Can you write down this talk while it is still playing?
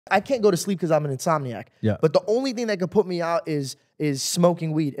I can't go to sleep because I'm an insomniac. Yeah. But the only thing that could put me out is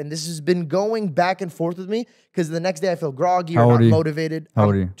smoking weed. And this has been going back and forth with me because the next day I feel groggy or not motivated. How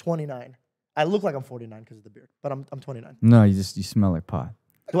old are you? 29. I look like I'm 49 because of the beard, but I'm 29. No, you smell like pot.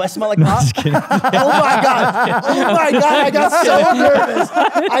 Do I smell like pot? Oh my God. Oh my God. I got so nervous.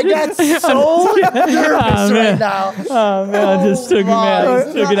 I got so nervous right now. Oh, man. I just took it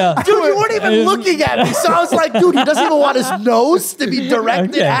out. Dude, you weren't even looking at me. So I was like, dude, he doesn't even want his nose to be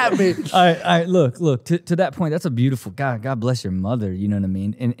directed at me. All right, look, to that point, that's a beautiful, God bless your mother, you know what I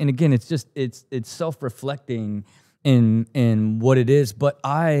mean? And again, it's just, it's self-reflecting in what it is. But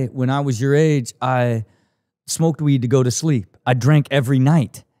when I was your age, I smoked weed to go to sleep. I drank every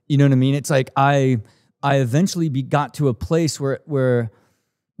night. You know what I mean? It's like I eventually got to a place where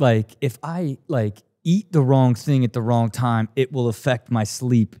like if I like eat the wrong thing at the wrong time, it will affect my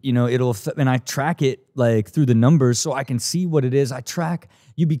sleep. You know, it'll affect, and I track it like through the numbers so I can see what it is. I track.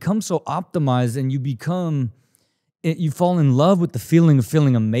 You become so optimized, and you fall in love with the feeling of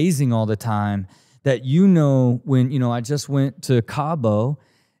feeling amazing all the time. That when I just went to Cabo,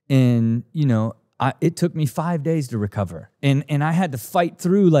 and it took me 5 days to recover. And I had to fight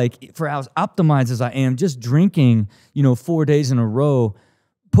through, like, for as optimized as I am, just drinking, 4 days in a row,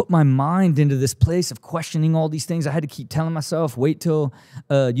 put my mind into this place of questioning all these things. I had to keep telling myself, wait till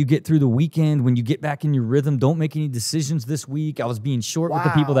you get through the weekend. When you get back in your rhythm, don't make any decisions this week. I was being short with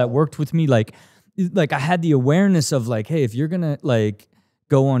the people that worked with me. Like I had the awareness of like, hey, if you're going to like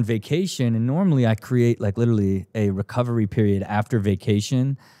go on vacation, and normally I create like literally a recovery period after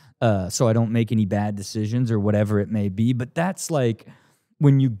vacation, so I don't make any bad decisions or whatever it may be. But that's like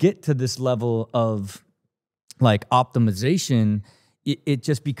when you get to this level of like optimization, it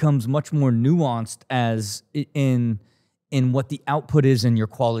just becomes much more nuanced as in what the output is in your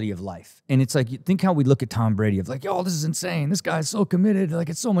quality of life. And it's like, you think how we look at Tom Brady of like, oh, this is insane. This guy's so committed. Like,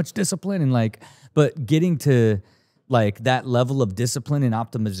 it's so much discipline. And like, but getting to like that level of discipline and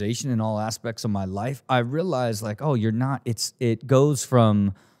optimization in all aspects of my life, I realized like, oh, it goes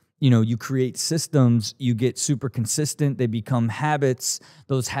from, you create systems, you get super consistent, they become habits.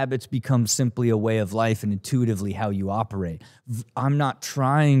 Those habits become simply a way of life and intuitively how you operate. I'm not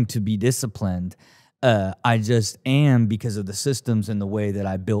trying to be disciplined. I just am because of the systems and the way that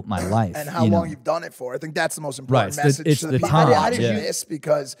I built my life. And how long you've done it for. I think that's the most important message to the people. How did you miss?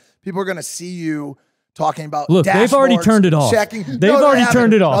 Because people are going to see you talking about they've already turned it off. They've already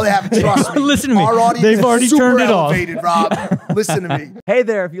turned it off. No, they haven't. Trust me. Listen to me. Our audience they've already turned it off. Rob. Listen to me. Hey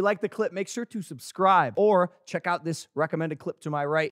there, if you like the clip, make sure to subscribe or check out this recommended clip to my right.